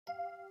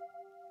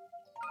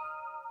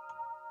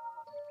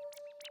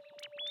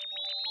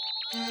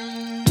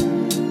Welcome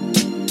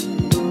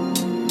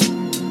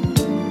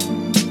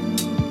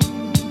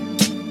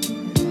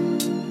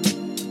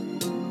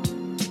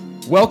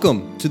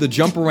to the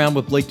Jump Around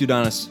with Blake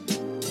Dudonis,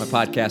 my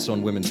podcast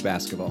on women's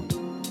basketball.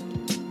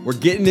 We're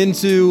getting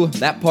into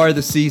that part of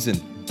the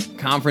season.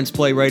 Conference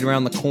play right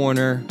around the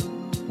corner.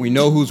 We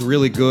know who's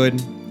really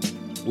good.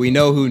 We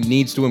know who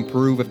needs to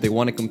improve if they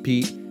want to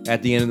compete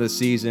at the end of the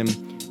season.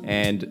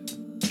 And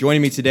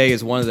joining me today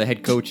is one of the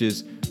head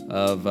coaches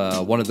of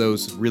one of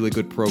those really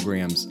good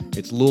programs.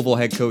 It's Louisville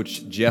head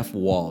coach Jeff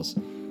Walz.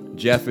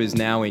 Jeff is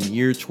now in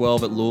year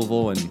 12 at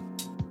Louisville and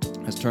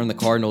has turned the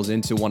Cardinals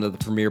into one of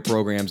the premier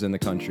programs in the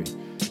country.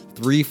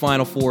 3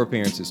 Final Four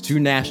appearances, 2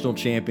 national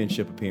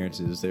championship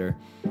appearances. They're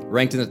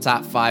ranked in the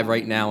top 5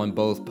 right now in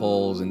both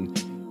polls.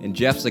 And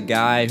Jeff's a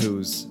guy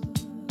who's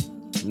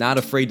not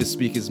afraid to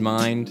speak his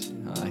mind.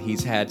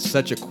 He's had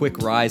such a quick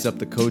rise up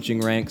the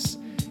coaching ranks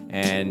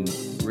and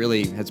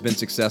really has been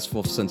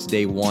successful since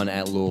day one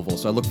at Louisville.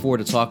 So I look forward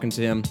to talking to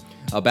him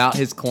about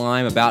his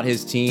climb, about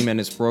his team and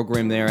his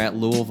program there at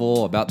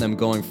Louisville, about them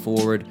going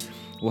forward.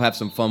 We'll have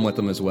some fun with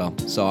them as well.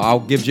 So I'll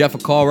give Jeff a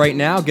call right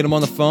now, get him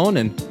on the phone,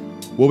 and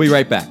we'll be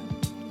right back.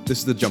 This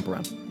is the Jump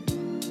Around.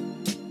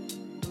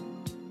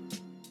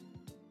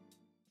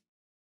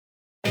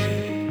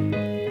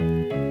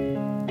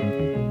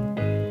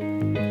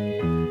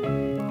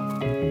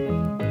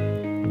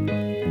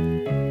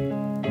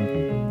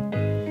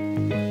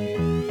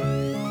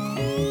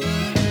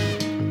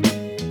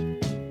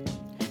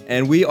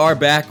 And we are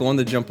back on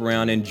the Jump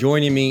Around, and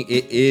joining me,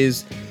 it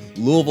is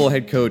Louisville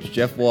head coach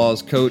Jeff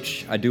Walz.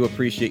 Coach, I do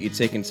appreciate you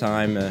taking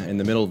time in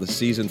the middle of the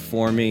season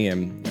for me,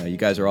 and you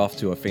guys are off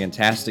to a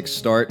fantastic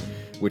start,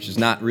 which is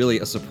not really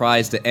a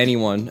surprise to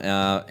anyone.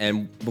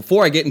 And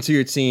before I get into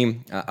your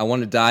team, I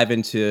want to dive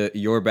into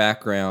your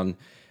background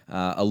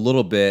a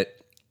little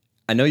bit.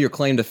 I know your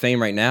claim to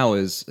fame right now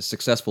is a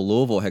successful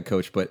Louisville head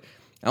coach, but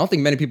I don't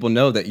think many people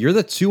know that you're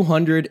the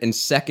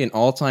 202nd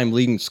all-time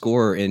leading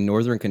scorer in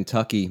Northern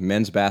Kentucky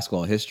men's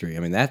basketball history.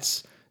 I mean,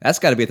 that's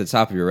got to be at the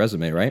top of your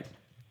resume, right?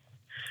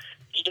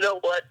 You know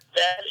what?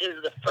 That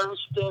is the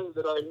first thing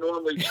that I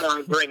normally try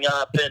and bring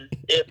up, and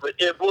it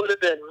would have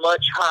been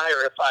much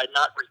higher if I had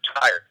not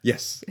retired.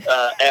 Yes.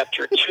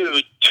 After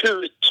two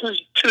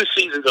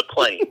seasons of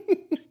playing.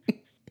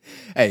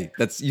 Hey,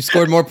 you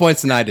scored more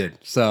points than I did,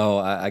 so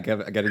I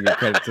got to give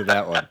credit to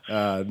that one.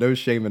 No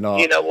shame at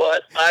all. You know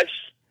what?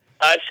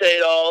 I say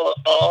it all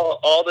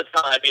the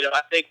time. You know,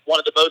 I think one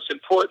of the most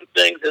important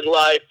things in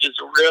life is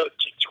to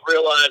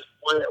realize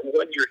when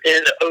you're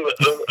in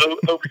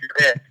over your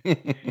head.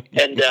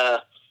 And,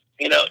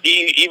 you know,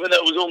 even though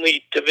it was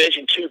only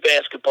Division II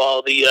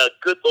basketball, the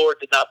good Lord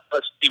did not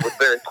bless me with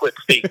very quick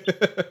feet.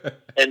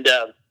 And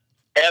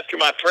after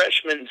my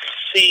freshman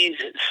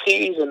season,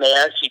 they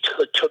actually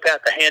took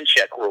out the hand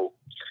check rule.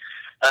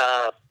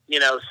 You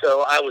know,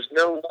 so I was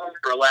no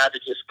longer allowed to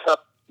just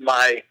cup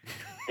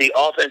the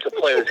offensive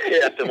player's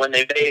hip, and when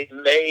they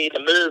made a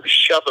move,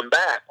 shove them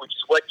back, which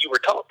is what you were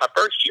taught my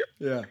first year.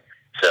 Yeah.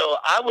 So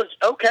I was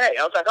okay.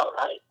 I was like, all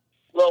right.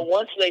 Well,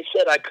 once they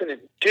said I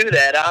couldn't do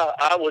that,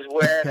 I was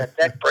wearing a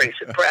neck brace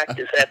at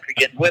practice after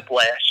getting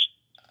whiplash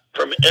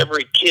from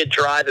every kid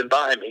driving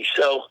by me.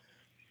 So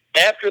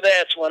after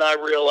that's when I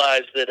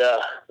realized that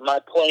my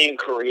playing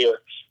career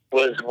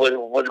was going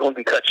to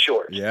be cut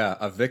short. Yeah,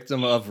 a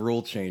victim of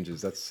rule changes.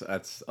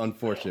 That's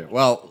unfortunate.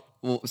 Well,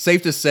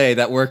 safe to say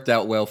that worked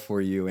out well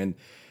for you. And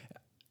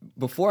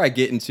before I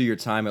get into your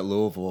time at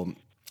Louisville,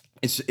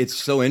 it's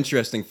so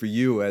interesting for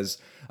you as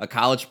a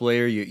college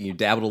player. You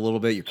dabbled a little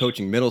bit. You're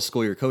coaching middle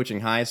school. You're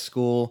coaching high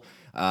school,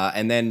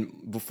 and then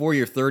before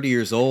you're 30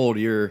 years old,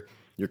 you're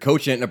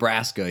coaching at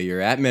Nebraska.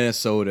 You're at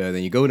Minnesota.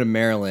 Then you go to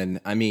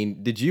Maryland. I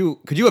mean, could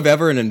you have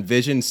ever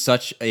envisioned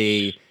such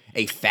a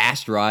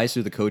fast rise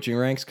through the coaching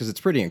ranks? Because it's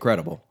pretty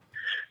incredible.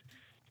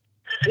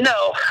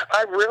 No,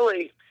 I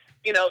really.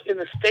 You know, in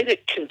the state of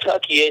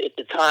Kentucky at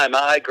the time,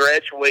 I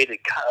graduated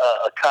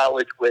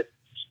college with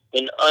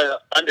an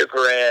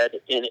undergrad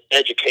in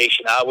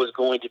education. I was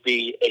going to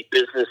be a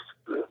business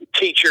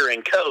teacher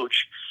and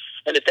coach.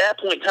 And at that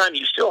point in time,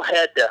 you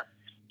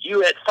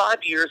had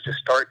 5 years to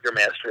start your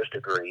master's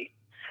degree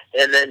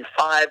and then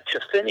 5 to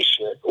finish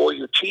it, or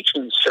your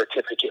teaching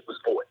certificate was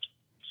void.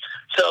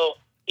 So,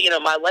 you know,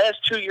 my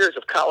last 2 years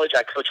of college,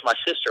 I coached my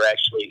sister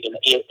actually in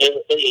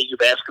AAU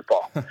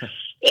basketball.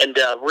 And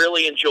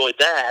really enjoyed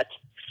that.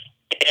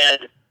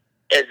 And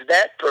as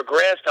that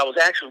progressed, I was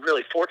actually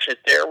really fortunate.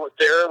 There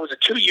was a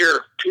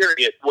 2-year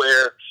period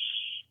where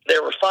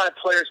there were 5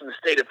 players in the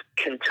state of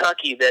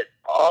Kentucky that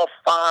all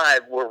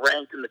 5 were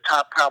ranked in the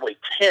top probably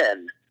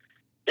 10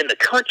 in the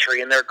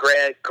country in their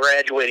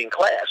graduating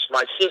class.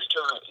 My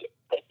sister,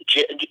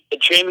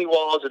 Jamie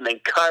Walz, and then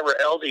Kyra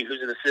Eldy,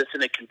 who's an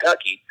assistant at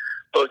Kentucky,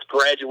 both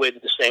graduated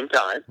at the same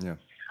time. Yeah.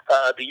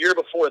 The year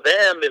before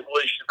them, it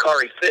was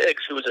Sha'Carri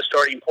Figgs, who was a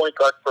starting point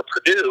guard for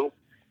Purdue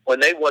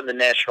when they won the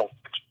national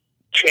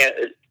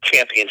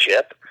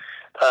championship.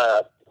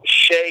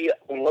 Shea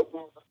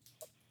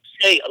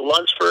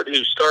Lunsford,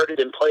 who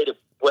started and played at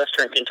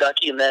Western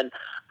Kentucky, and then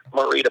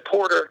Marita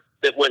Porter,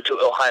 that went to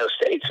Ohio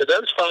State. So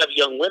those 5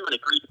 young women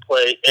agreed to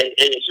play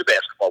as your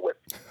basketball with.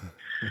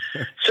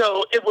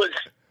 So it was,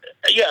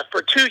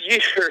 for 2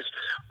 years,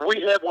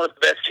 we had one of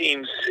the best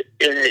teams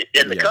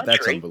in the country.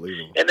 That's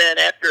unbelievable. And then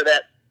after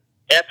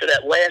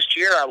that last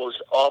year, I was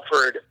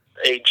offered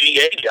a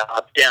GA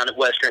job down at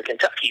Western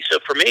Kentucky. So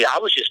for me, I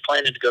was just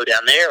planning to go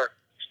down there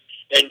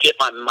and get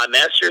my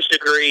master's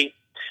degree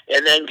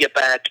and then get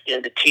back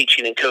into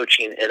teaching and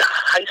coaching in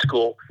high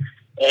school.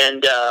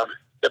 And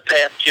the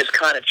path just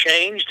kind of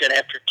changed. And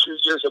after 2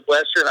 years at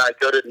Western, I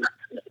go to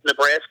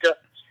Nebraska.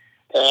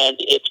 And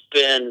it's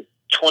been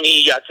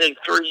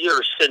 3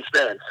 years since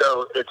then.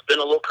 So it's been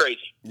a little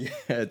crazy. Yeah,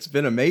 it's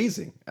been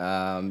amazing.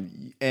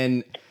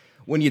 And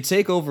when you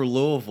take over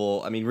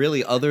Louisville, I mean,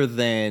 really, other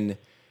than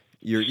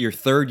your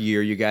third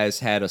year, you guys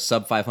had a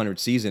sub 500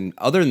 season.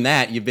 Other than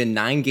that, you've been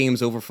 9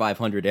 games over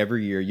 500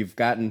 every year. You've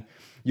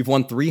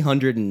won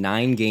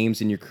 309 games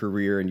in your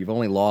career, and you've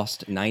only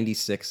lost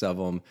 96 of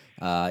them.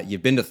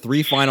 You've been to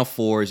 3 Final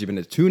Fours. You've been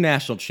to 2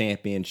 national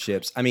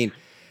championships. I mean,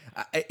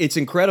 it's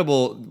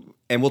incredible.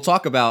 And we'll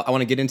talk about, I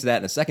want to get into that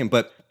in a second,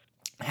 but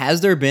has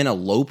there been a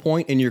low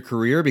point in your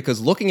career? Because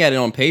looking at it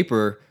on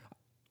paper,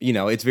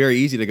 it's very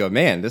easy to go,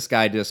 man, this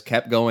guy just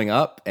kept going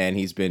up and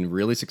he's been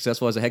really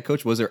successful as a head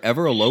coach. Was there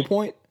ever a low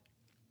point?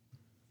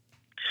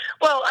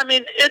 Well, I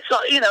mean,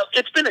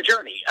 it's been a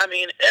journey. I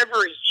mean,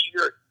 every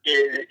year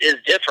is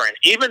different.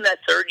 Even that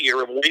third year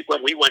when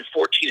we went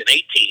 14 and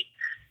 18,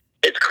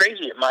 it's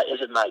crazy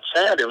as it might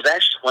sound. It was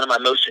actually one of my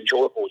most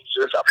enjoyable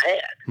years I've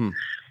had.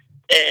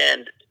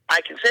 And I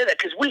can say that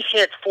because we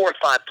had 4 or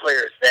 5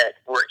 players that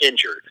were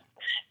injured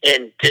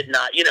and did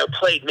not,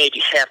 played maybe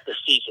half the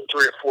season,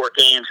 3 or 4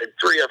 games, and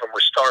 3 of them were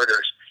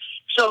starters.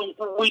 So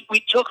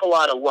we took a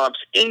lot of lumps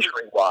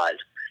injury-wise.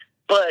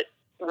 But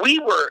we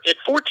were, at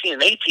 14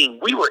 and 18,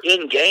 we were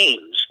in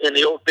games in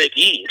the old Big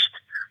East,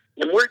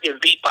 and we're getting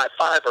beat by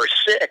 5 or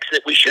 6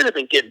 that we should have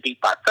been getting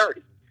beat by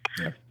 30.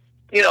 Yeah.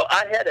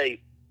 I had a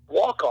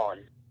walk-on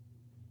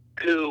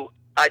who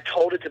I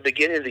told at the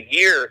beginning of the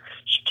year,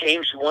 she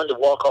came, she wanted to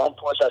walk on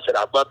for us. I said,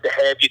 I'd love to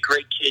have you,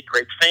 great kid,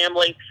 great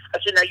family. I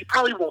said, now you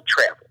probably won't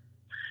travel.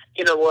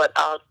 You know what,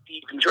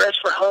 you can dress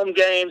for home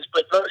games,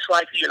 but most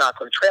likely you're not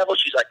going to travel.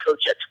 She's like,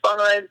 Coach, that's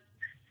fine.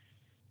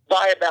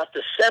 By about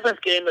the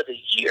 7th game of the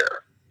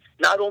year,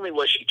 not only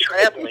was she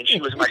traveling, she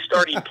was my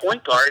starting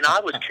point guard, and I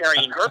was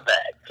carrying her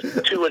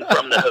bag to and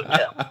from the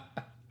hotel.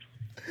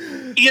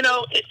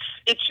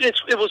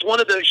 It was one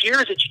of those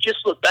years that you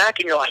just look back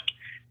and you're like,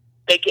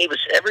 they gave us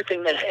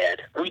everything they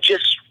had.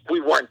 We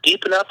weren't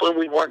deep enough and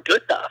we weren't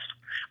good enough.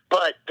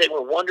 But they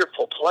were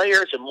wonderful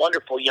players and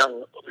wonderful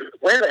young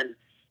women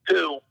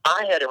who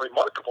I had a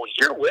remarkable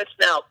year with.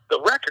 Now,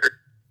 the record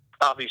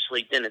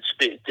obviously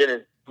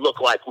didn't look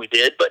like we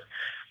did, but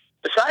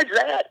besides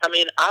that, I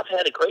mean, I've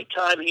had a great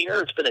time here.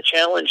 It's been a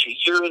challenge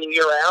year in and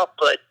year out,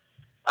 but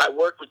I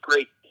work with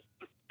great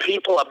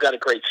people. I've got a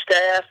great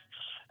staff,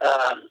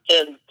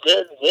 and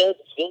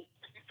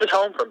it's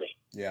home for me.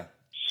 Yeah.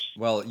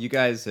 Well, you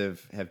guys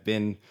have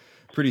been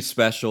pretty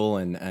special,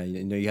 and I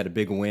know you had a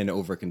big win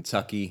over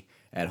Kentucky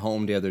at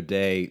home the other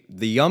day.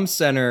 The Yum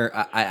Center,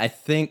 I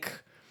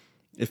think,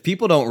 if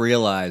people don't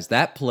realize,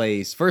 that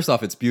place, first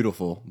off, it's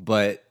beautiful,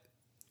 but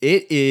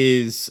it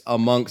is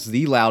amongst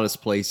the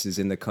loudest places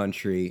in the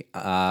country.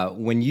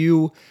 When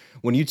you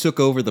took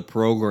over the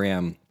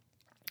program,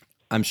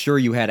 I'm sure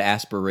you had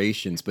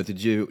aspirations, but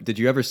did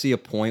you ever see a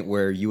point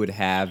where you would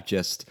have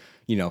just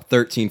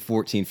 13,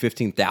 14,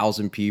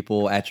 15,000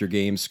 people at your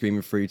games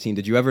screaming for your team?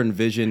 Did you ever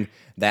envision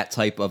that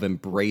type of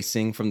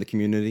embracing from the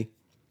community?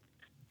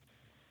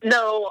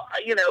 No,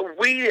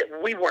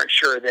 we weren't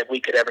sure that we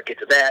could ever get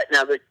to that.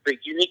 Now, the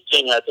unique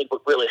thing I think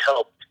would really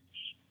help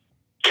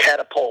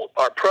catapult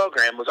our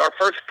program was our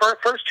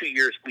first 2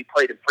 years we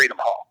played in Freedom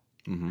Hall.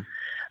 Mm-hmm.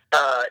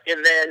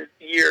 And then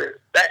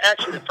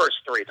the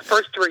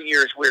first 3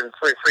 years we were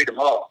in Freedom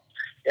Hall.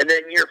 And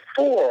then year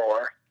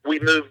 4, we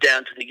moved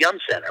down to the Yum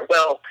Center.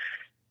 Well,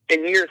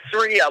 in year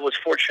 3, I was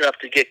fortunate enough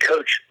to get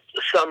Coach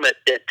Summit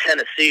at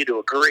Tennessee to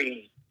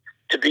agree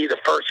to be the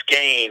first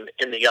game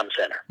in the Yum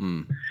Center.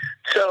 Mm.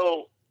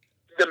 So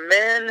the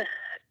men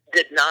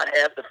did not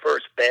have the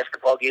first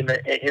basketball game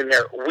in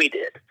there. We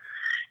did.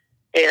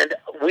 And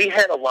we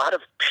had a lot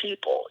of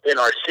people in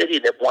our city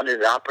that wanted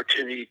an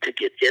opportunity to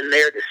get in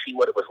there to see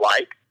what it was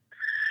like.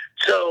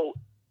 So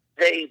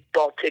they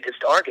bought tickets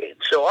to our game.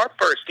 So our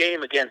first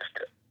game against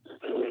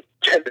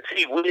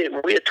Tennessee,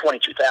 we had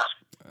 22,000.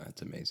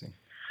 That's amazing.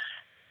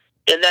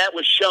 And that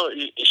was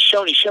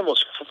Shoney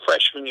Schimmel's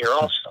freshman year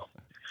also.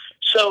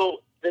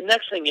 So the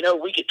next thing you know,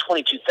 we get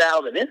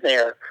 22,000 in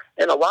there,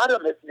 and a lot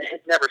of them had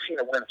never seen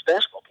a women's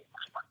basketball game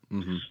before.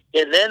 Mm-hmm.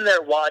 And then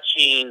they're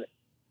watching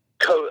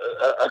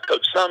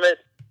Coach Summit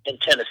and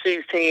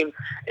Tennessee's team,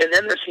 and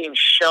then they're seeing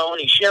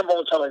Shoney Schimmel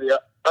and some of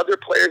the other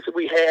players that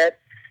we had,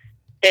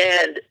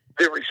 and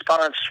the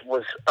response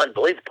was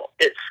unbelievable.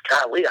 It's,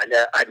 golly,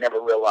 I never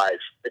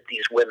realized that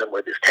these women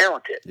were this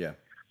talented. Yeah.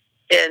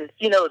 And,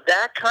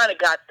 that kind of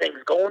got things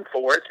going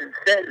for us. And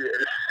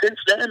since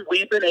then,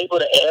 we've been able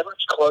to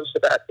average close to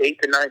about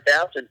 8,000 to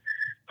 9,000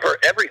 for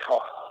every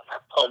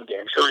home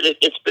game. So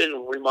it's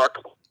been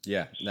remarkable.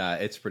 Yeah, nah,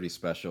 it's pretty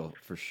special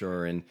for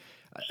sure. And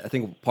I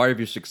think part of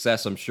your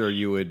success, I'm sure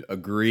you would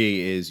agree,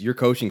 is your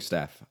coaching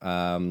staff.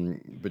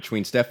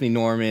 Between Stephanie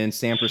Norman,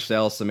 Sam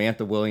Purcell,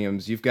 Samantha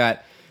Williams, you've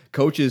got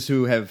coaches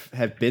who have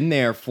been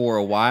there for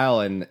a while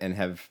and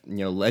have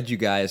led you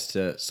guys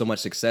to so much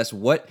success.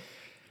 What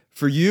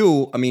for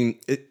you? I mean,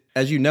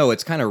 as you know,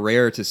 it's kind of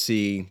rare to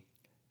see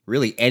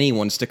really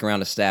anyone stick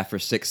around a staff for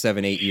 6,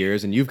 7, 8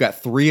 years, and you've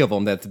got 3 of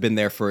them that's been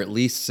there for at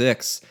least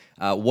 6.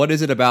 What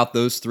is it about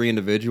those 3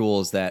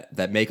 individuals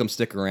that make them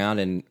stick around,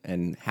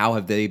 and how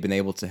have they been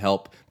able to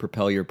help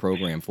propel your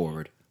program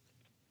forward?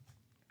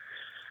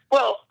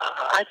 Well,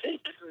 I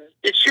think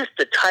it's just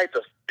the type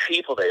of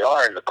people they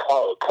are and the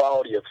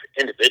quality of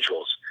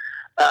individuals.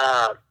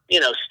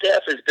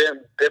 Steph has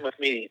been with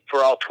me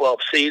for all 12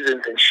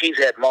 seasons, and she's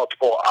had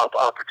multiple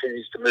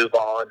opportunities to move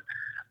on.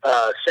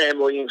 Sam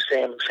Williams,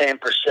 Sam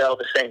Purcell,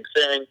 the same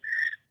thing.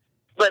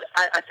 But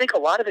I think a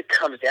lot of it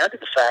comes down to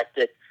the fact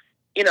that,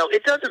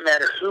 it doesn't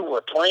matter who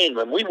we're playing.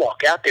 When we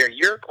walk out there,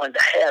 you're going to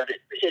have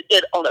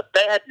it on a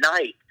bad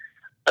night,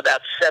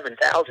 about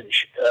 7,000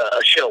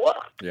 show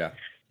up. Yeah.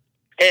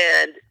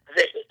 And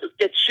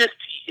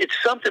it's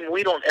something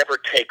we don't ever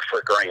take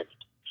for granted.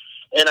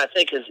 And I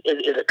think as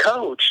a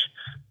coach,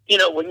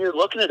 when you're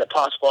looking at a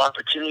possible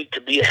opportunity to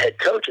be a head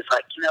coach, it's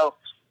like,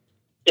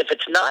 if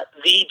it's not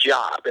the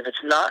job, if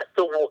it's not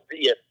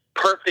the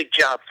perfect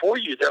job for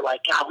you, they're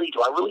like, golly,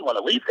 do I really want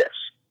to leave this?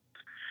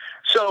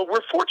 So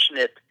we're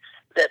fortunate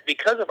that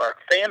because of our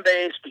fan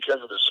base,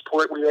 because of the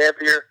support we have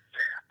here,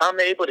 I'm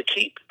able to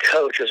keep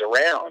coaches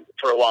around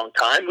for a long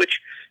time, which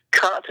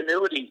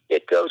continuity,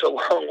 it goes a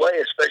long way,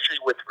 especially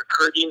with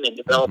recruiting and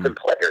developing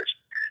players.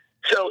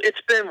 So it's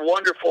been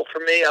wonderful for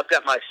me. I've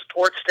got my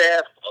support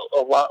staff.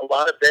 A lot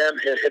of them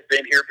have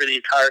been here for the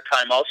entire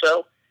time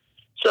also.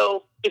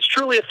 So it's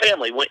truly a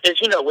family. As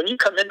you know, when you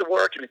come into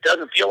work and it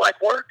doesn't feel like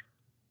work,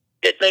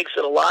 it makes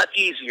it a lot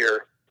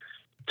easier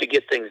to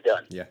get things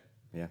done. Yeah,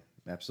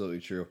 absolutely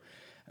true.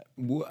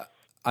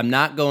 I'm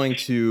not going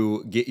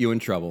to get you in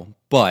trouble,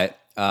 but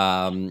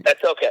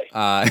that's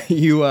okay.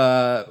 You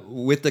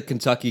with the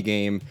Kentucky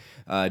game,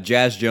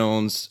 Jazz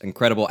Jones,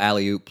 incredible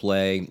alley-oop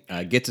play,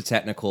 gets a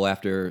technical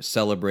after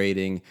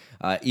celebrating.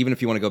 Even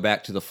if you want to go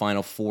back to the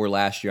Final Four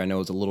last year, I know it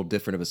was a little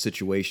different of a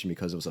situation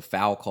because it was a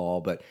foul call,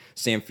 but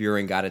Sam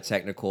Furing got a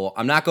technical.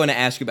 I'm not going to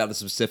ask you about the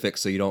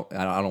specifics, so I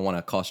don't want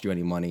to cost you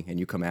any money and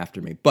you come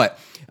after me. But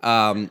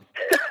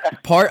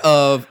part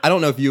of, I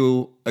don't know if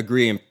you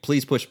agree, and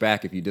please push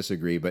back if you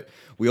disagree, but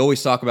we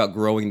always talk about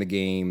growing the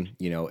game,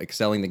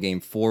 excelling the game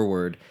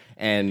forward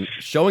and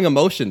showing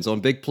emotions on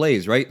big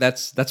plays, right?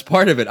 That's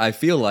part of it, I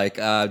feel like.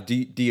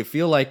 Do you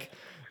feel like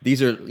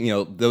these are,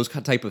 those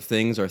type of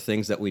things are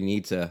things that we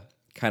need to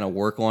kind of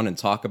work on and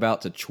talk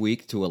about, to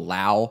tweak, to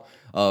allow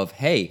of,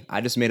 hey,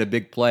 I just made a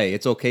big play.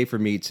 It's okay for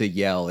me to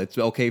yell. It's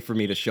okay for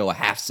me to show a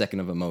half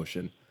second of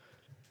emotion.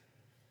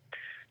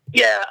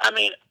 Yeah, I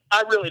mean,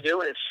 I really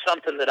do, and it's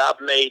something that I've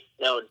made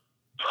known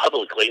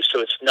publicly, so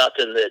it's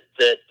nothing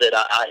that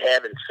I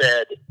haven't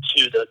said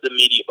to the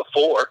media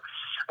before.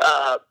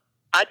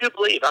 I do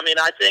believe. I mean,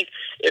 I think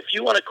if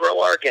you want to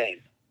grow our game,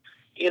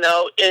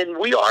 and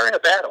we are in a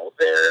battle.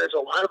 There's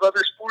a lot of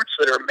other sports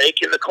that are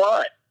making the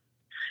climb.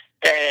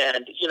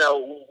 And,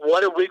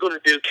 what are we going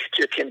to do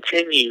to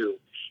continue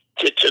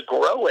to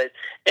grow it?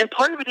 And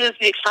part of it is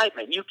the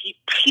excitement.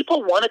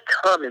 People want to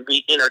come and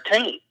be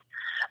entertained.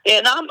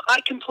 And I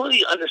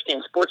completely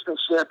understand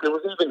sportsmanship. There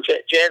was even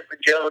Jasmine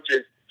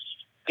Jones's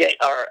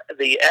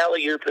the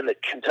alley-oop in the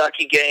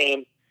Kentucky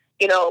game.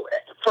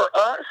 For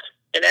us,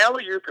 an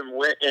alley-oop in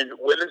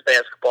women's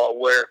basketball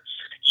where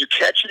you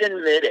catch it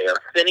in midair,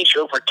 finish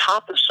over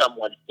top of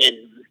someone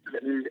in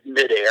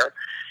midair,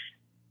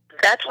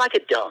 that's like a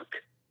dunk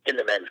in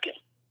the men's game.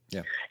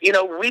 Yeah.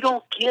 We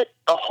don't get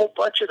a whole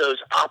bunch of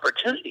those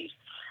opportunities.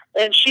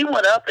 And she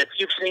went up, if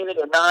you've seen it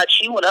or not,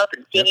 she went up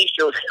and finished.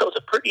 Yep. It was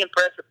a pretty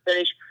impressive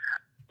finish.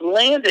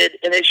 Landed,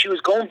 and as she was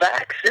going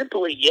back,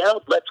 simply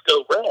yelled, "Let's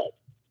go red."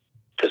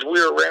 Because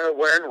we were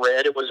wearing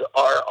red. It was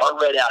our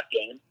red out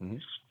game. Mm-hmm.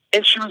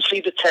 And she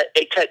received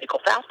a technical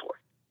foul for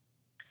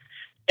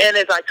it. And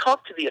as I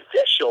talked to the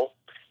official,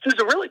 who's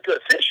a really good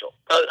official,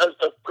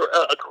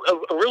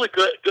 a really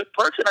good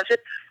person, I said,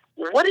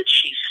 "What did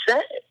she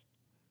say?"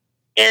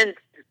 And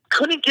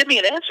couldn't give me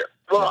an answer.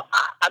 Well,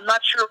 I'm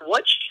not sure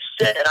what she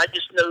said. I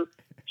just know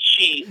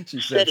she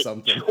said it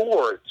something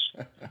towards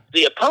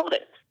the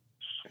opponent.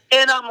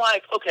 And I'm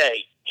like,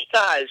 okay,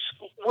 guys,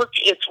 we're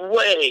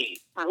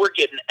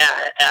getting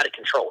out of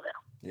control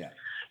now.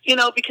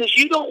 Yeah. Because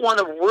you don't want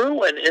to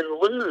ruin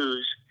and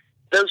lose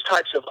those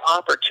types of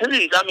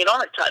opportunities. I mean,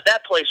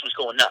 that place was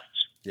going nuts.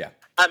 Yeah.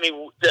 I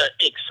mean, the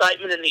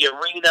excitement in the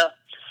arena.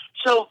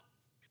 So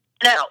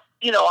now,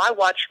 I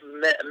watch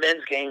a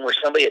men's game where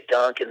somebody at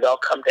dunk and they'll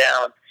come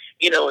down,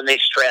 and they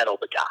straddle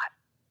the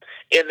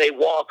guy and they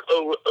walk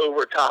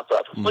over top of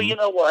him. Mm-hmm. Well, you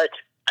know what?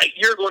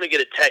 You're going to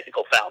get a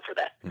technical foul for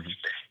that. Mm-hmm.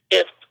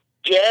 If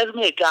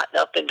Jasmine had gotten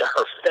up into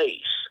her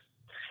face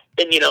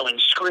and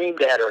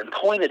screamed at her and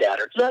pointed at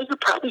her, you're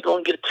probably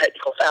going to get a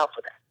technical foul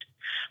for that.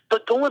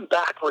 But going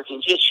backwards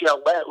and just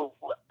yell,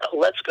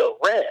 let's go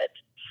red,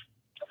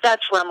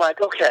 that's where I'm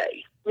like,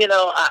 okay,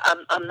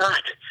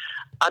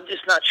 I'm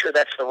just not sure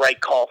that's the right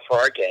call for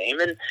our game.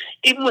 And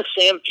even with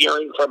Sam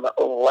Fearing from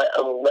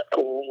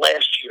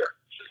last year,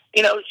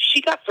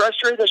 she got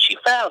frustrated that she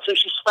fouled, so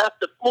she slapped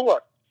the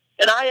floor.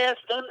 And I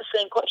asked them the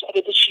same question. I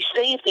go, did she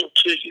say anything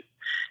to you?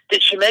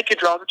 Did she make a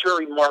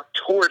derogatory remark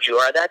towards you?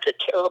 Or that's a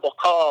terrible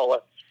call?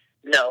 Or,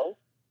 no.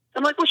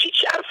 I'm like, well, she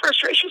out of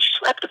frustration, she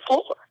slapped the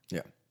floor.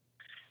 Yeah.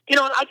 And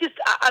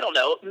I don't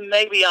know.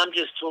 Maybe I'm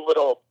just a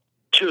little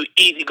too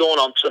easy going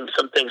on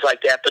some things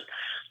like that. But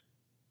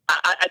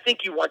I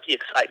think you want the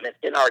excitement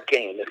in our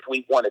game if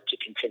we want it to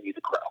continue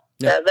to grow.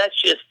 Yeah. That's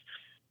just,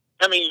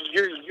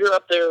 you're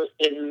up there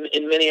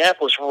in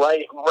Minneapolis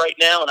right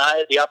now, and I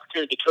had the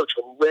opportunity to coach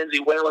Lindsay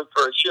Whalen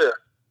for a year.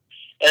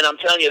 And I'm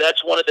telling you,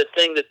 that's one of the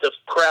things that the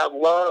crowd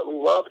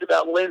loved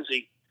about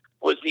Lindsay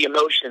was the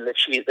emotion that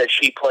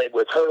she played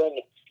with her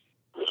and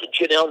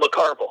Janelle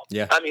McCarville.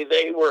 Yeah.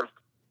 They were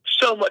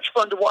so much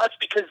fun to watch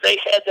because they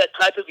had that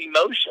type of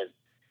emotion.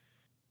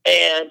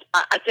 And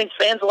I think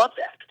fans love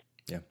that.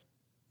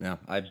 Yeah,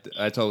 I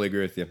totally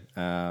agree with you.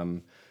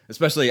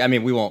 Especially,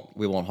 we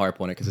won't harp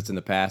on it because it's in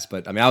the past.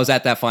 But I was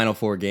at that Final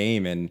Four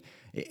game, and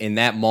in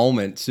that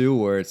moment too,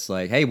 where it's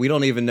like, hey, we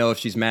don't even know if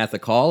she's mad at the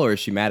call or is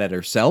she mad at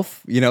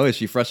herself. Is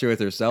she frustrated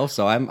with herself?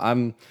 So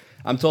I'm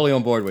totally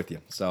on board with you.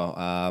 So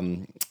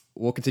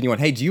we'll continue on.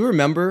 Hey, do you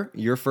remember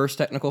your first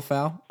technical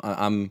foul?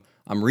 I'm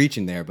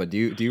reaching there, but do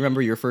you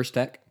remember your first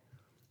tech?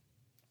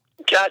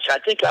 Gosh, I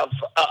think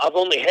I've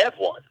only had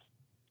one.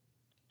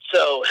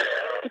 So,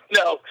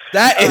 no.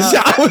 That is,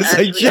 I was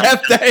like,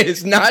 Jeff, that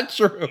is not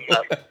true.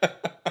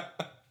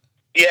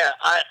 Yeah,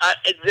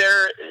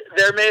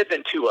 there may have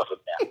been two of them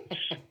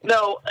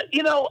now.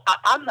 No,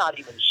 I'm not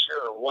even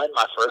sure when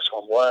my first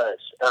one was.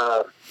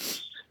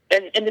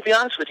 And to be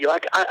honest with you,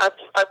 I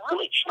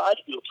really tried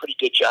to do a pretty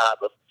good job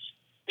of,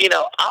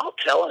 I'll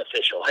tell an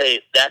official,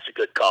 hey, that's a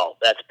good call.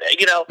 That's big.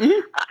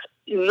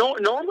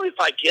 Mm-hmm. Normally if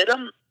I get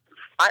them,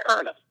 I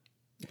earn them.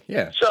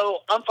 Yeah. So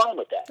I'm fine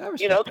with that.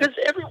 Because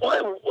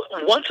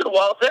once in a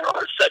while, there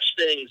are such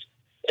things,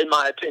 in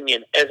my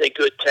opinion, as a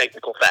good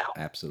technical foul.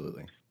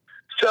 Absolutely.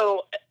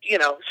 So,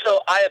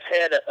 so I have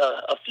had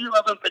a few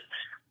of them, but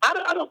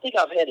I don't think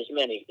I've had as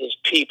many as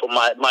people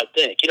might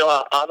think.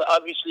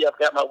 Obviously I've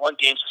got my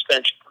 1-game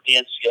suspension from the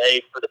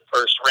NCAA for the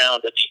first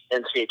round of the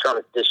NCAA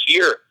tournament this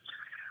year.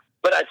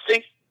 But I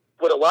think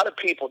what a lot of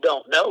people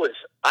don't know is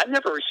I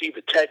never received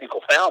a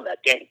technical foul in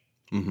that game.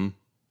 Mm-hmm.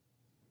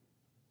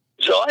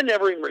 So I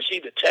never even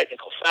received a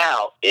technical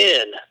foul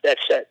in that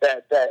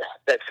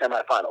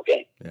semifinal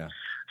game. Yeah.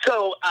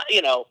 So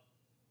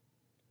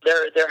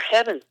there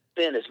haven't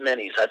been as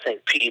many as I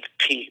think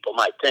people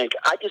might think.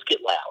 I just get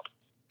loud.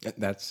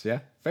 That's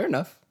fair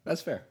enough.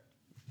 That's fair.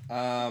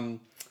 I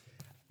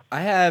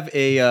have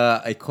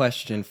a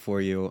question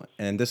for you,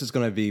 and this is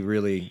going to be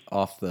really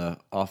off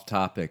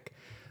topic.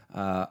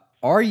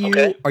 Are you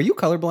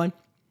colorblind?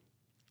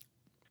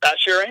 I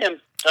sure am.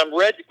 I'm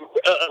red,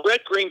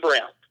 green,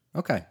 brown.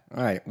 Okay.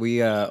 All right. We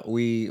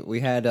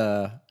had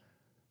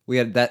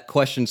that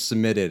question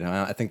submitted.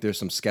 I think there's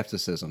some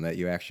skepticism that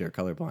you actually are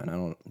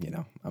colorblind.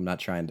 I'm not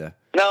trying to.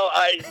 No,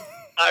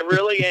 I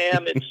really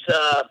am. It's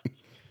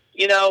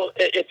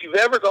if you've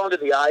ever gone to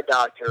the eye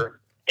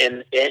doctor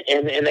and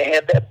they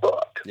have that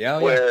book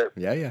where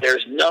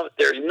there's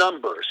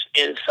numbers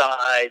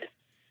inside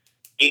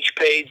each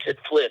page that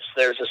flips.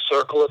 There's a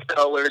circle of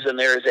colors and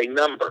there is a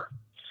number,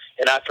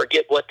 and I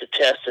forget what the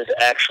test is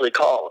actually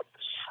called.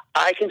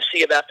 I can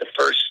see about the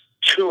first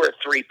 2 or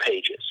 3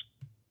 pages.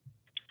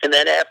 And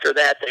then after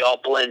that, they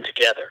all blend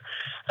together.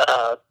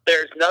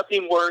 There's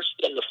nothing worse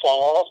than the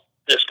fall,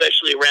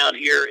 especially around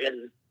here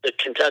in the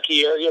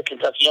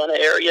Kentuckiana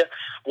area,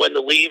 when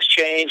the leaves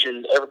change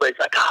and everybody's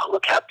like, oh,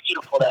 look how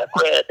beautiful that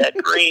red, that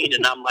green.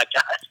 And I'm like,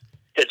 God,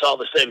 it's all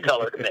the same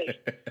color to me.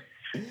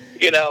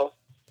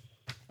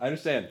 I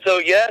understand. So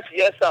yes,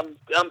 I'm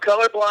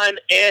colorblind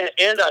and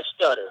I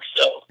stutter.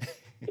 So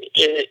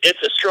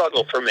it's a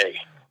struggle for me.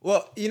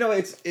 Well,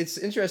 it's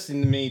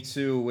interesting to me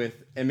too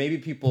and maybe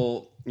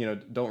people,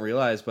 don't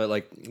realize, but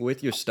like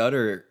with your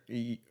stutter,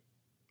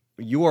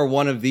 you are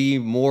one of the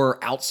more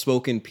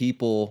outspoken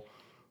people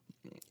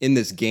in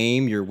this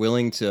game. You're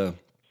willing to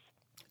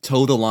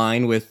toe the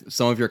line with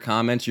some of your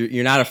comments.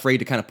 You're not afraid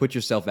to kind of put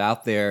yourself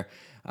out there.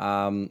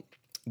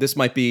 This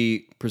might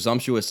be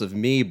presumptuous of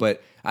me,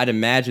 but I'd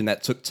imagine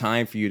that took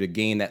time for you to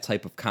gain that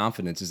type of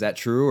confidence. Is that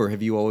true? Or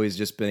have you always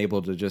just been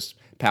able to just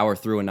power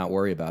through and not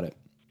worry about it?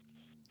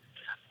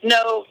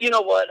 No, you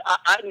know what?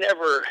 I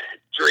never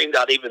dreamed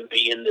I'd even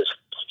be in this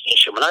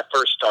position. When I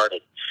first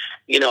started,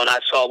 and I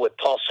saw what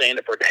Paul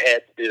Sandiford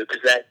had to do,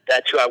 because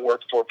that's who I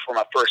worked for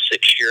my first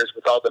 6 years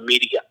with all the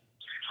media.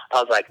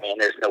 I was like, man,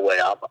 there's no way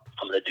I'm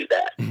going to do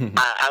that.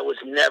 I was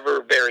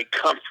never very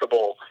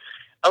comfortable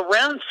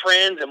around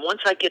friends, and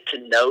once I get to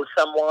know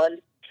someone,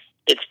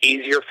 it's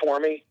easier for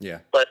me. Yeah.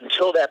 But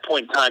until that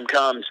point in time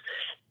comes,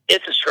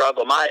 it's a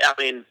struggle. I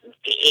mean,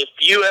 if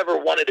you ever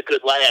wanted a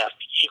good laugh,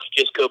 you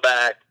could just go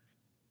back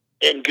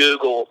and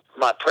Google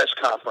my press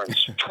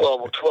conference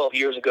 12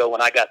 years ago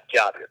when I got the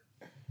job here.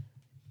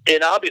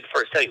 And I'll be the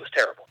first to tell you it was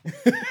terrible.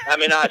 I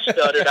mean, I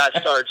stuttered. I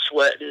started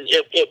sweating.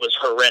 It was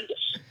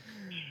horrendous.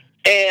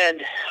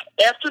 And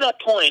after that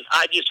point,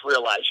 I just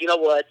realized, you know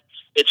what?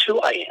 It's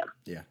who I am.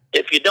 Yeah.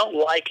 If you don't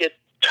like it,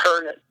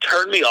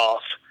 turn me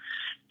off.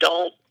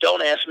 Don't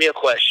ask me a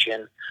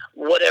question,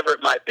 whatever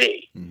it might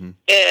be. Mm-hmm.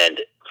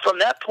 And from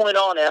that point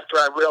on, after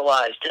I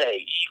realized,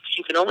 hey,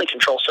 you can only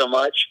control so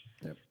much,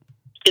 yep,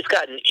 it's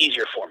gotten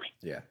easier for me.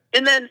 Yeah.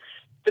 And then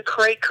the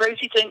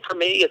crazy thing for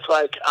me, it's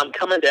like I'm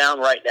coming down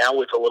right now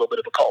with a little bit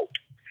of a cold.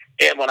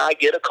 And when I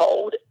get a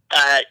cold,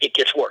 it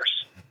gets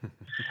worse.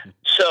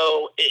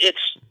 So it's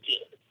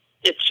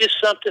just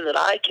something that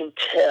I can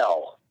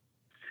tell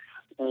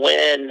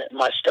when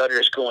my stutter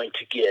is going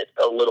to get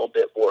a little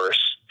bit worse,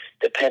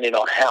 depending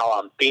on how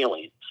I'm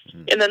feeling.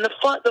 Mm-hmm. And then the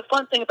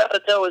fun thing about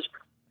it, though, is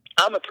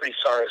I'm a pretty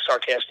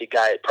sarcastic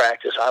guy at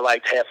practice. I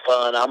like to have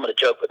fun. I'm going to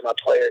joke with my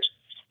players.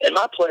 And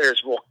my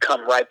players will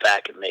come right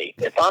back at me.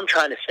 If I'm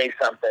trying to say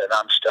something and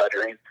I'm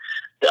stuttering,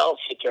 they'll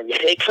sit there and go,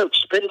 hey, coach,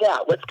 spit it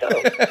out. Let's go.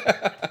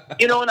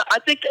 And I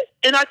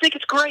think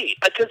it's great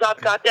because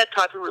I've got that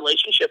type of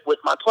relationship with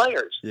my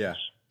players. Yeah.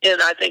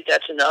 And I think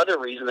that's another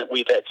reason that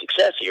we've had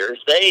success here is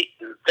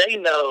they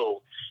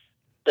know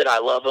that I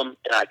love them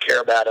and I care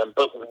about them,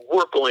 but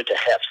we're going to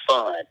have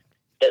fun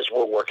as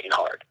we're working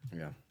hard.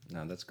 Yeah.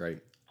 No, that's great.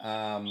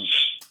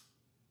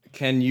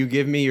 Can you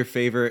give me your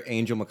favorite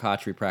Angel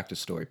McCoughtry practice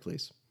story,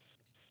 please?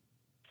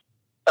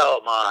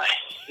 Oh, my.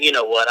 You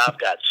know what? I've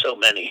got so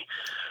many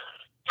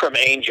from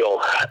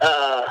Angel.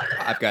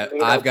 I've got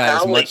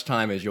as much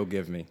time as you'll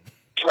give me.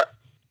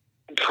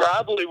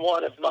 Probably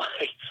one of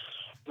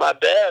my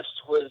best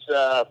was,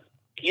 the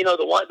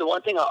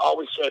one thing I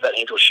always say about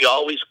Angel, she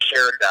always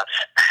cared about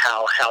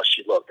how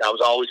she looked. I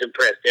was always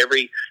impressed.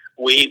 Every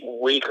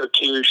week or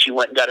two, she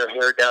went and got her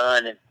hair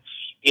done. And,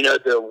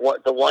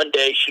 the one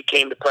day she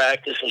came to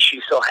practice and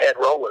she still had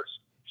rollers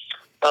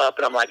up.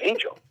 And I'm like,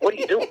 Angel, what are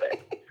you doing,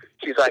 man?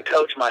 She's like,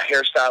 Coach, my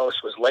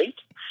hairstylist was late.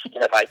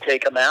 And if I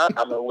take them out,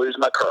 I'm going to lose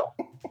my curl.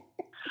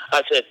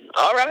 I said,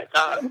 all right,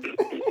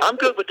 I'm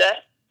good with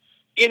that.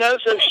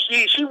 So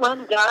she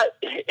went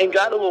and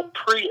got a little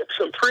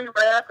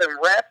pre-wrap and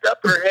wrapped up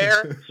her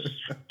hair,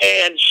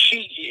 and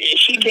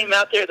she came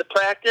out there to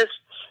practice,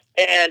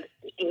 and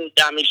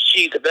I mean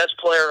she's the best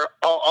player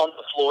on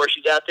the floor.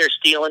 She's out there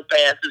stealing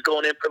passes,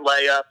 going in for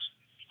layups,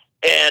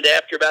 and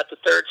after about the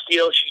third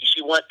steal,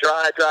 she went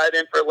drive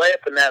in for a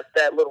layup, and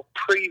that little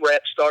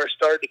pre-wrap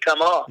started to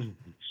come off.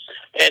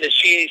 And as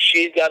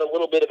she's got a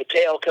little bit of a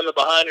tail coming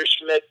behind her,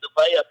 she makes the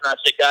layup, and I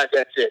said, guys,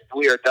 that's it.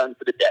 We are done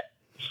for the day.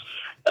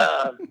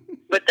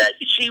 But that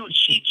she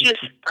just,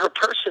 her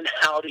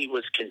personality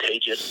was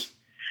contagious.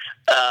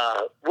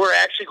 We're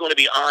actually going to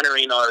be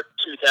honoring our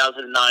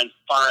 2009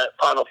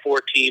 Final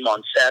Four team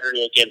on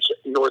Saturday against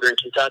Northern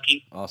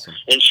Kentucky. Awesome.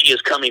 And she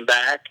is coming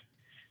back.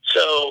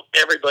 So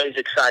everybody's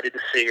excited to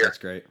see her. That's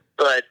great.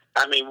 But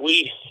I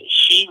mean,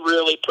 she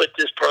really put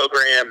this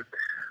program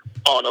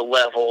on a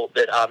level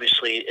that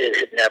obviously it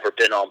had never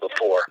been on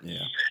before. Yeah.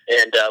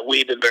 And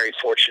we've been very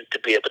fortunate to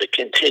be able to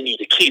continue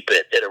to keep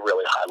it at a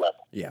really high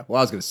level. Yeah. Well,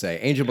 I was going to say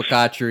Angel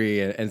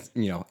McCoughtry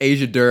and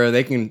Asia Dura,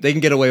 they can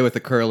get away with the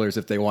curlers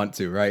if they want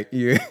to, right?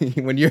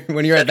 When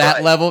you're at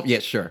that level, yeah,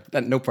 sure.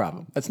 No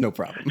problem. That's no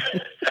problem.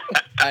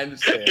 I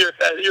understand.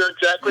 You're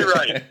exactly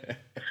right.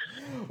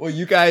 Well,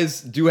 you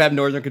guys do have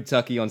Northern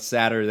Kentucky on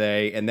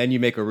Saturday, and then you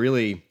make a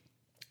really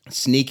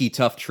sneaky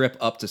tough trip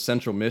up to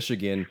Central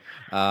Michigan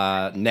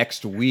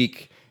next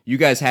week. You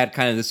guys had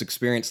kind of this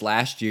experience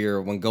last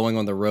year when going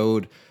on the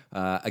road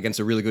against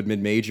a really good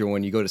mid-major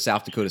when you go to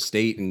South Dakota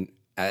State, and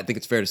I think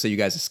it's fair to say you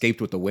guys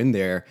escaped with the win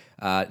there.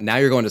 Now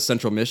you're going to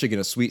Central Michigan,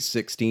 a Sweet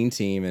 16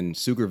 team, and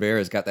Sue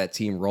Rivera's got that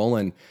team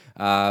rolling.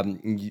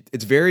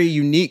 It's very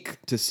unique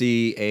to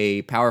see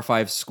a Power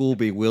 5 school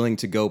be willing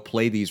to go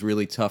play these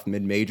really tough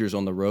mid-majors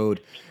on the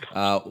road.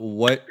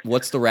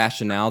 What's the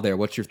rationale there?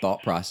 What's your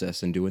thought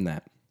process in doing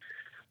that?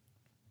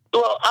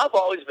 Well, I've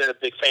always been a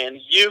big fan.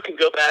 You can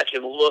go back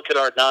and look at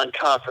our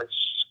non-conference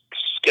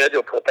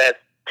schedule for the past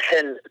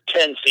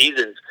 10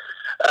 seasons.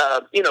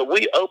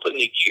 We opened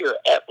the year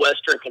at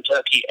Western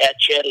Kentucky, at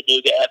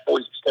Chattanooga, at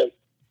Boise State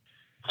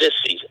this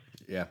season.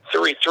 Yeah.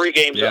 Three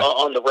games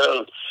on the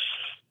road.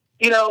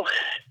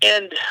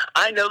 And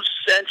I know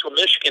Central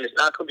Michigan is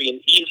not going to be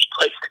an easy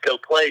place to go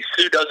play.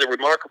 Sue does a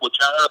remarkable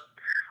job.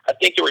 I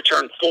think they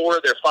returned 4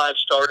 of their 5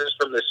 starters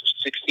from the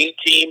 16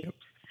 team. Yep.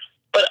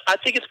 But I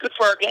think it's good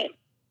for our game.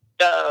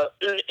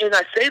 And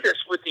I say this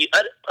with the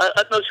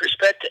utmost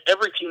respect to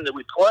every team that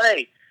we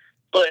play,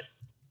 but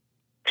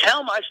how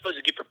am I supposed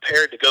to get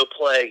prepared to go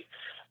play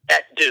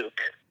at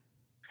Duke,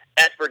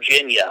 at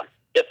Virginia,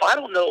 if I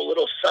don't know a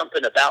little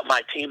something about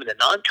my team in the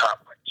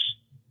non-conference,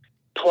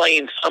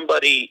 playing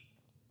somebody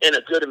in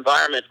a good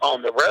environment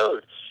on the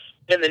road?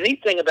 And the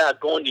neat thing about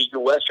going to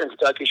your Western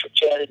Kentucky, your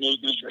Chattanooga,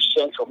 your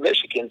Central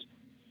Michigans,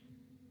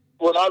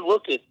 when I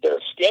looked at their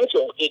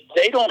schedule,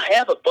 they don't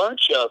have a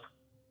bunch of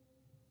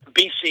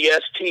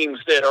BCS teams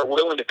that are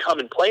willing to come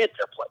and play at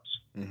their place.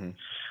 Mm-hmm.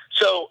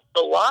 So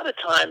a lot of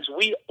times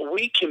we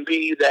can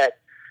be that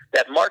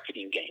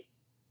marketing game.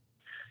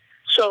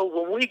 So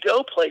when we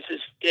go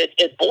places,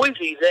 at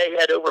Boise, they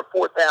had over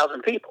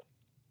 4,000 people.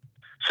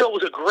 So it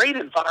was a great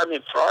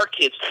environment for our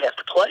kids to have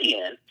to play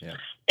in. Yeah.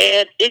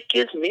 And it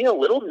gives me a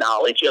little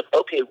knowledge of,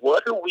 okay,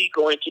 what are we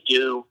going to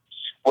do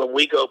when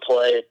we go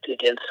play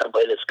against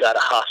somebody that's got a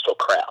hostile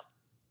crowd?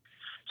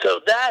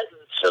 So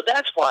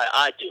that's why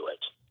I do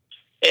it.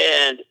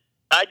 And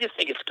I just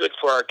think it's good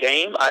for our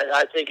game.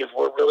 I think if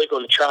we're really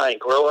going to try and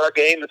grow our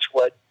game, it's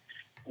what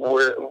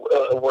we're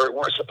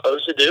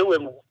supposed to do,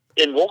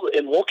 and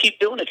we'll keep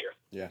doing it here.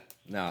 Yeah,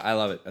 no, I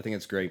love it. I think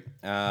it's great.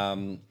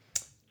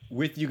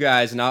 With you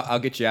guys, and I'll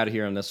get you out of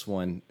here on this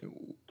one.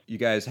 You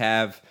guys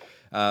have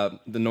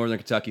the Northern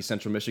Kentucky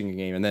Central Michigan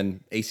game, and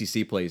then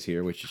ACC plays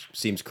here, which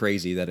seems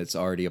crazy that it's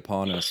already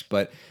upon us.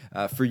 But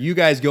for you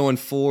guys going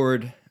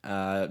forward,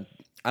 I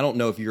don't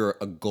know if you're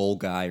a goal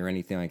guy or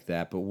anything like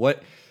that, but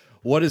what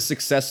does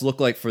success look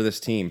like for this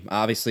team?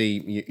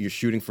 Obviously, you're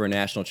shooting for a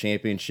national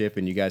championship,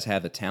 and you guys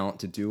have the talent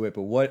to do it.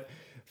 But what,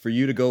 for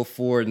you to go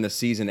forward and the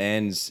season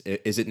ends,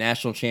 is it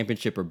national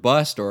championship or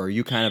bust, or are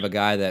you kind of a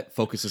guy that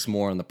focuses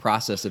more on the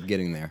process of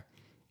getting there?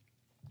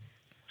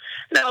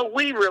 No,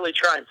 we really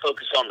try and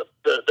focus on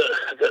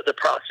the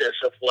process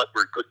of what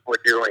we're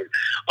doing.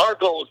 Our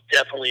goal is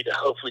definitely to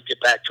hopefully get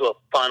back to a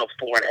Final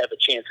Four and have a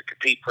chance to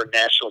compete for a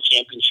national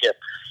championship.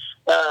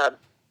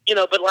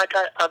 But like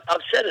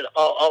I've said it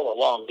all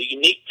along, the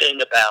unique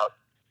thing about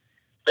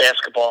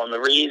basketball, and the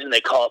reason they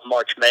call it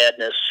March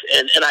Madness,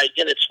 and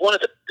it's one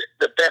of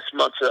the best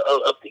months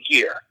of the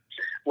year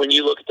when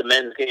you look at the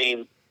men's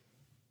game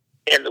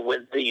and the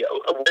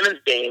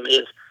women's game,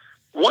 is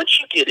once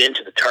you get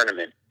into the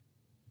tournament,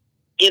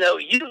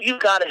 you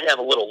got to have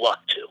a little luck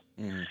too.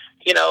 Mm.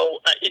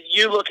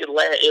 You look at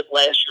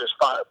last year's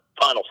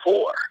Final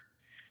Four,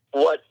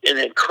 what an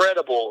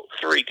incredible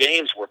 3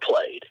 games were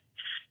played.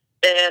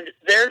 And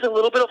there's a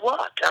little bit of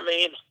luck. I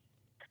mean,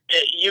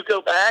 you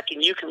go back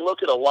and you can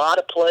look at a lot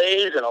of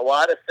plays and a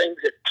lot of things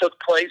that took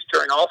place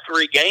during all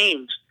 3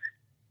 games,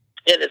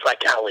 and it's like,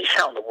 golly,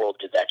 how in the world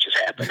did that just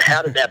happen?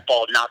 How did that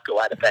ball not go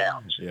out of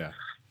bounds? Yeah.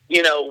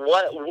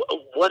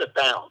 What a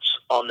bounce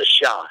on the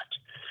shot.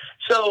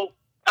 So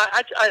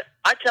I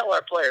tell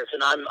our players,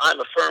 and I'm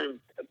a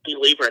firm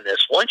believer in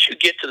this, once you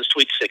get to the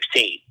Sweet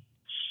 16,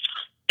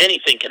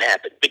 anything can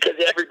happen because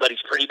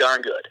everybody's pretty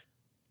darn good.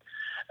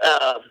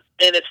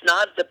 And it's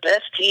not, the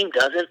best team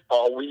doesn't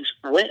always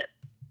win.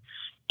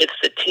 It's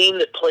the team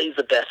that plays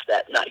the best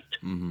that night.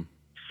 Mm-hmm.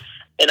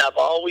 And I've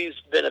always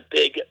been a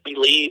big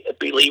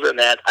believer in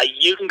that.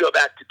 You can go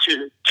back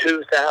to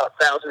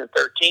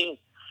 2013.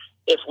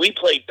 If we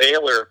played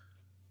Baylor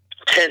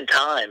 10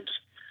 times,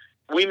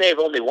 we may have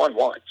only won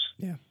once.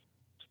 Yeah.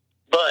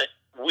 But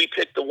we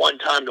picked the one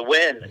time to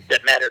win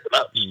that mattered the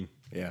most.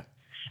 Yeah.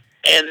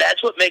 And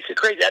that's what makes it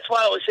crazy. That's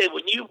why I always say,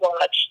 when you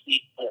watch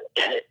the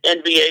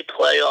NBA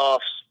playoffs,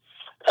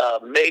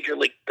 Major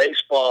League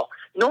Baseball,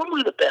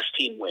 normally the best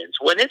team wins.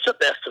 When it's a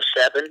best of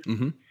 7,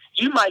 mm-hmm.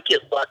 you might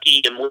get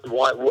lucky and win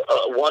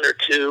one or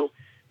 2,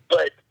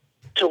 but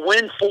to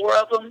win 4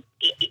 of them,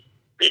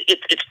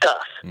 it's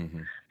tough.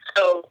 Mm-hmm.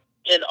 So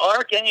in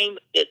our game,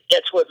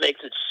 that's what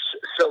makes it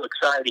so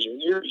exciting.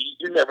 You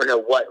never know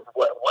what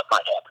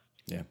might happen.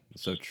 Yeah,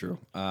 so true.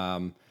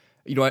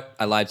 You know what?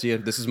 I lied to you.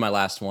 This is my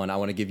last one. I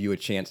want to give you a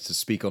chance to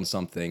speak on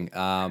something.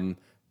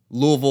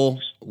 Louisville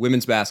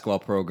women's basketball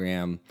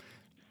program.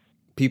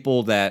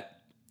 People that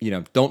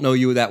don't know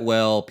you that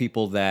well.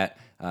 People that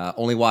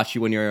only watch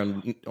you when you're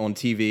on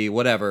TV.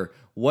 Whatever.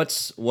 What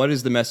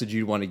is the message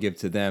you want to give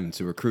to them,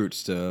 to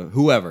recruits, to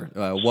whoever?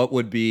 What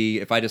would be,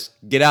 if I just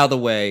get out of the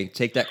way,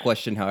 take that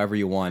question however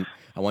you want.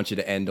 I want you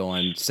to end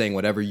on saying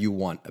whatever you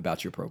want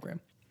about your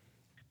program.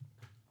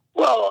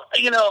 Well,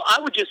 I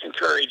would just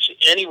encourage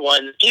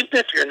anyone, even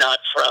if you're not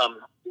from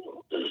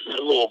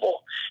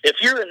Louisville,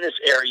 if you're in this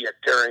area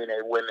during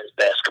a women's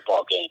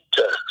basketball game,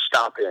 to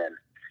stop in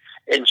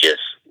and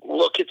just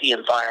look at the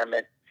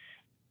environment,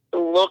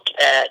 look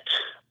at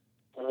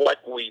what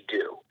we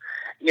do.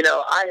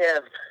 I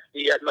have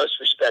the utmost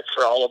respect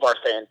for all of our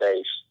fan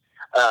base.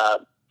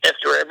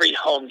 After every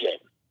home game,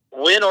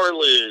 win or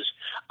lose,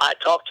 I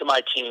talk to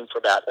my team for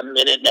about a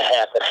minute and a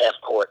half at half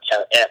court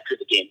after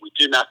the game. We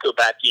do not go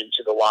back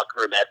into the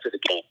locker room after the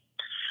game.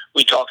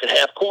 We talk at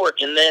half court,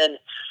 and then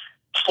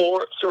 3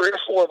 or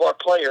 4 of our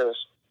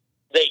players,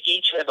 they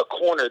each have a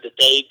corner that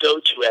they go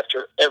to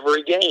after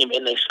every game,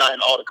 and they sign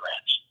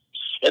autographs.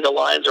 And the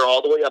lines are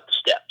all the way up the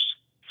steps.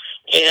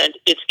 And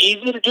it's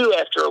easy to do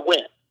after a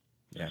win.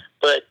 Yeah.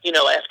 But,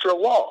 after a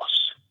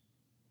loss,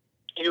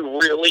 you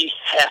really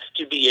have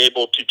to be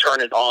able to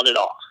turn it on and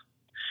off.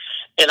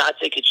 And I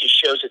think it just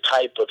shows the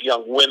type of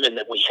young women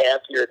that we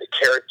have here, the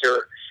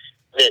character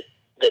that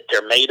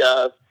they're made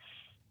of.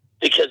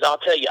 Because I'll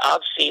tell you,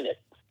 I've seen it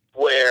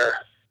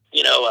where,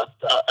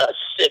 a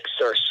 6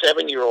 or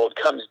 7-year-old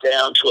comes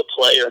down to a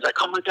player and is like,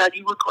 "Oh my God,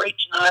 you were great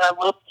tonight. I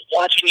love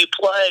watching you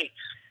play."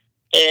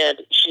 and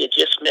she had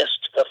just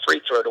missed a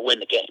free throw to win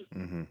the game.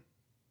 Mm-hmm.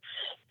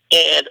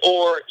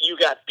 Or you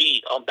got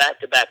beat on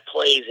back-to-back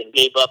plays and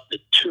gave up the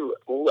 2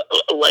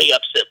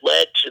 layups that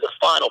led to the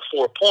final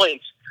 4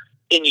 points,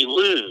 and you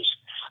lose.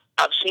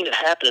 I've seen it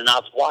happen, and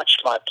I've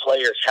watched my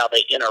players, how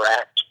they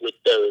interact with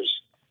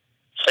those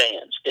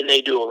fans, and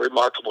they do a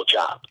remarkable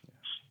job.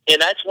 And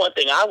that's one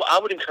thing I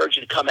would encourage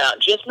you to come out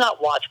and just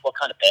not watch what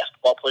kind of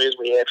basketball players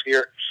we have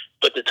here,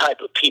 but the type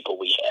of people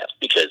we have.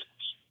 Because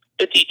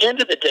at the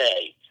end of the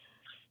day,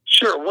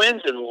 sure,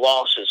 wins and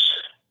losses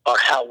are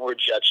how we're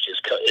judged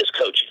as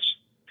coaches.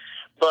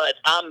 But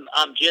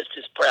I'm just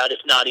as proud, if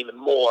not even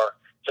more,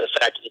 for the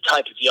fact of the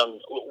type of young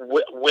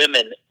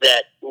women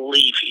that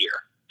leave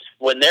here.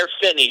 When they're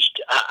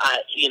finished,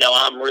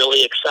 I'm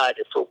really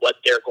excited for what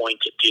they're going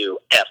to do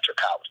after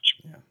college.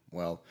 Yeah,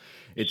 well,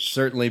 it's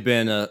certainly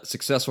been a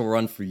successful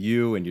run for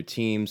you and your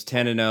teams.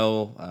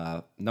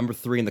 10-0, number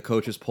 3 in the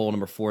coaches poll,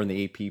 number 4 in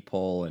the AP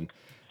poll, and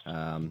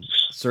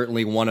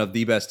certainly one of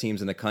the best teams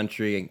in the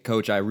country. And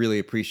Coach, I really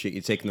appreciate you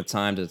taking the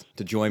time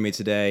to join me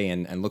today,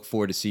 and look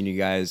forward to seeing you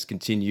guys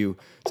continue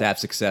to have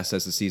success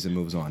as the season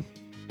moves on.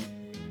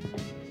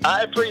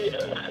 I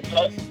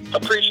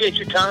appreciate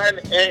your time,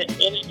 and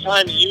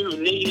anytime you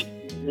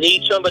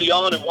need somebody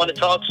on and want to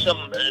talk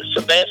some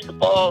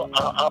basketball,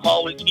 I'm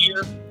always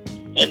here.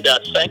 And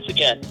thanks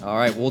again. All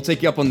right, we'll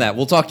take you up on that.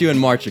 We'll talk to you in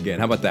March again.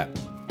 How about that?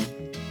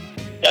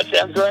 That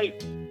sounds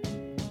great.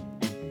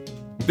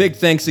 Big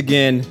thanks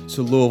again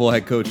to Louisville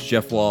head coach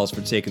Jeff Walz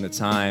for taking the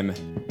time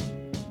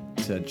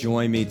to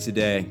join me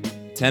today.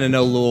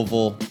 10-0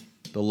 Louisville.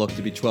 They'll look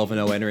to be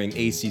 12-0 entering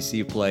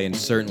ACC play, and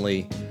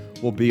certainly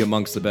will be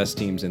amongst the best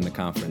teams in the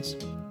conference.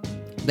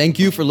 Thank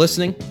you for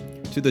listening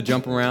to the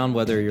Jump Around,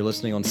 whether you're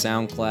listening on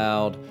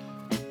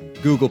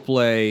SoundCloud, Google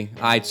Play,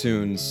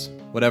 iTunes,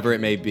 whatever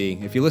it may be.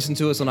 If you listen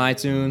to us on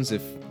iTunes,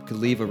 if you could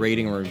leave a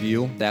rating or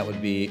review, that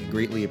would be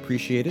greatly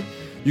appreciated.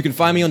 You can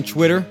find me on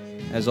Twitter,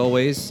 as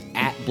always,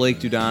 at Blake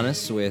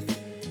Dudanis, with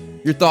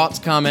your thoughts,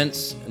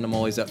 comments, and I'm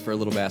always up for a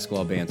little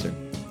basketball banter.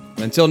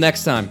 Until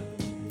next time,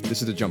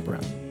 this is the Jump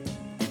Around.